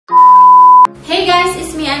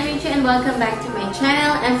and welcome back to my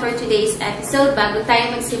channel. And for today's episode, bago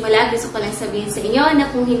tayo magsimula, gusto ko lang sabihin sa inyo na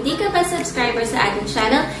kung hindi ka pa subscriber sa ating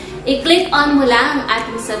channel, i-click on mo lang ang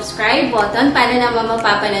ating subscribe button para naman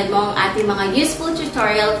mapapanood mo ang ating mga useful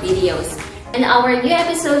tutorial videos. And our new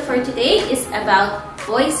episode for today is about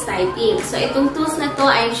voice typing. So itong tools na to,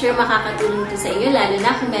 I'm sure makakatulong to sa inyo, lalo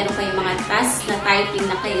na kung meron kayong mga tasks na typing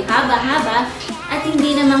na kayo haba-haba at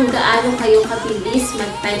hindi naman gaano kayo kabilis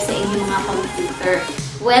mag-type sa inyong mga computer.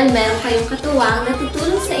 Well, meron kayong katuwang na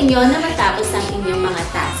tutulong sa inyo na matapos ang inyong mga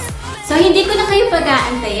tasks. So hindi ko na kayo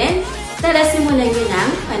pag-aantayin. Tara, simulan nyo ng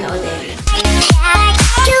panoodin.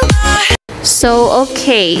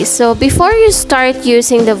 So before you start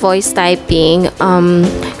using the voice typing,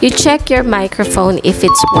 you check your microphone if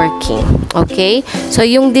it's working. Okay? So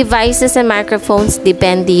yung devices and microphones,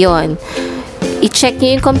 depende yon. I-check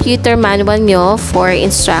nyo yung computer manual nyo for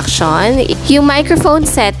instruction. Yung microphone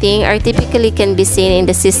setting are typically can be seen in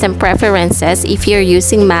the system preferences if you're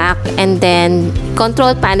using Mac, and then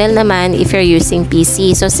control panel naman if you're using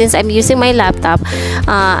PC. So since I'm using my laptop,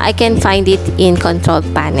 I can find it in control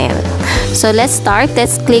panel. So let's start.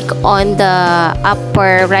 Let's click on the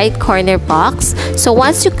upper right corner box. So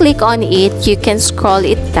once you click on it, you can scroll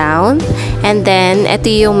it down, and then ito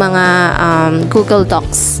yung mga Google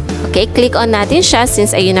Docs. Okay, click on natin siya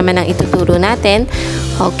since ayun naman ang ituturo natin.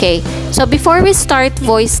 Okay, so before we start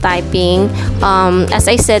voice typing, as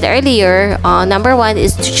I said earlier, number one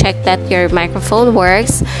is to check that your microphone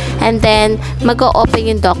works, and then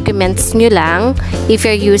mag-o-open yung documents nyo lang if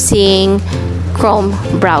you're using Chrome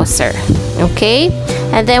browser. Okay?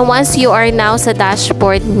 And then once you are now sa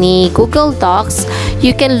dashboard ni Google Docs,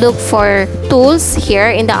 you can look for tools here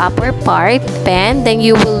in the upper part, pen, then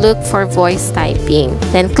you will look for voice typing.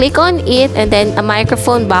 Then click on it, and then a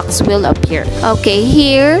microphone box will appear. Okay,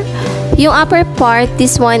 here, yung upper part,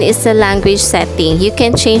 this one is the language setting. You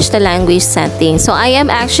can change the language setting. So I am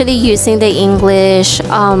actually using the English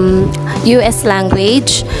US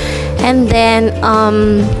language. And then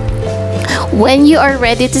when you are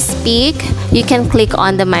ready to speak, you can click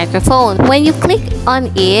on the microphone. When you click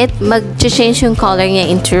on it, mag-change yung color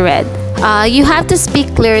niya into red. You have to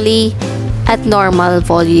speak clearly at normal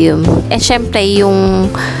volume. And syempre,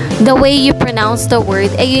 the way you pronounce the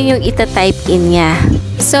word, ayun yung ita-type in niya.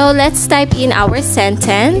 So, let's type in our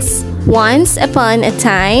sentence. Once upon a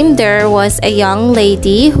time, there was a young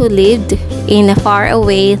lady who lived in a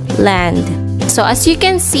faraway land. So, as you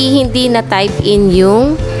can see, hindi na-type in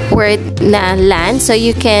yung word na land, so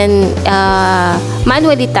you can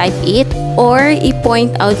manually type it, or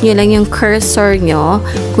i-point out nyo lang yung cursor nyo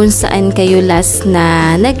kung saan kayo last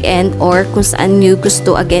na nag-end, or kung saan nyo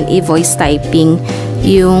gusto again i-voice typing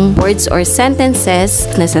yung words or sentences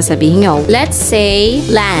na sasabihin nyo. Let's say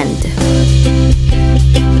land.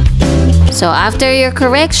 So, after your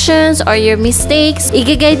corrections or your mistakes,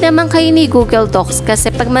 i-guide naman kayo ni Google Docs kasi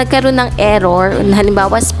pag magkaroon ng error,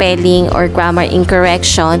 halimbawa spelling or grammar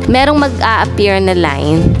incorrection, merong mag-a-appear na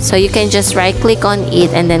line. So, you can just right-click on it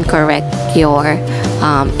and then correct your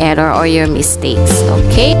error or your mistakes.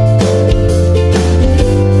 Okay?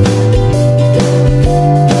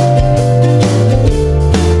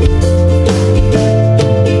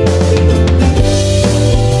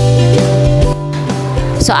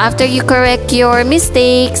 So after you correct your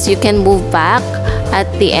mistakes, you can move back at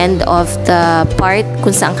the end of the part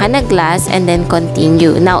kung saan ka nag-last, and then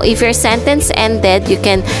continue. Now, if your sentence ended, you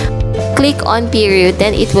can click on period,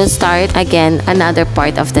 then it will start again another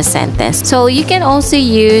part of the sentence. So you can also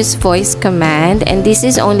use voice command, and this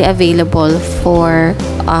is only available for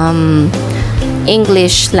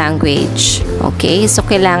English language. Okay? So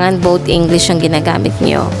kailangan both English ang ginagamit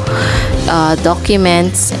nyo.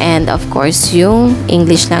 Documents, and of course yung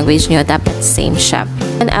English language nyo dapat same siya.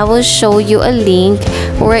 And I will show you a link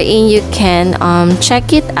wherein you can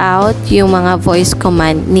check it out, yung mga voice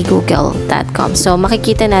command ni google.com. So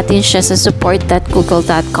makikita natin siya sa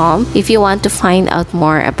support.google.com if you want to find out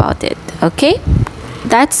more about it. Okay?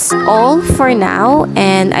 That's all for now,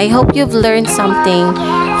 and I hope you've learned something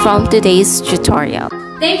from today's tutorial.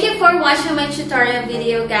 Thank you for watching my tutorial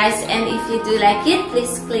video, guys, and if you do like it,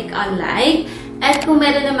 please click on like. At kung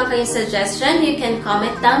meron naman kayong suggestion, you can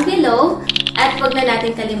comment down below. At huwag na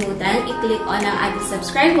natin kalimutan, i-click on ang ating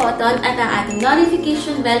subscribe button at ang ating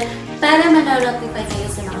notification bell para ma-notify kayo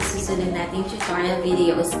sa mga susunod nating tutorial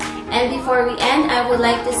videos. And before we end, I would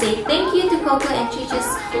like to say thank you to Coco and Ritchie's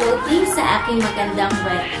Clothing sa aking magandang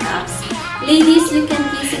red tops. Ladies, you can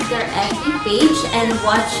visit their FB page and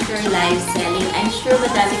watch their live selling. I'm sure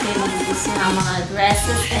madami kayo magugustuhan ng mga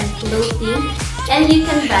dresses and clothing, and you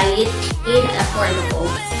can buy it in affordable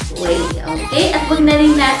way. Okay? At huwag na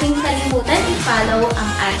rin natin kalimutan i-follow ang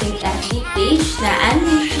ating ating FB page na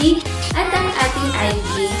Ritchie at ang ating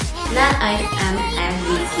IG na I am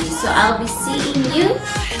Ritchie. So, I'll be seeing you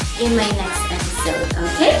in my next episode.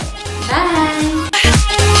 Okay?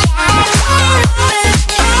 Bye!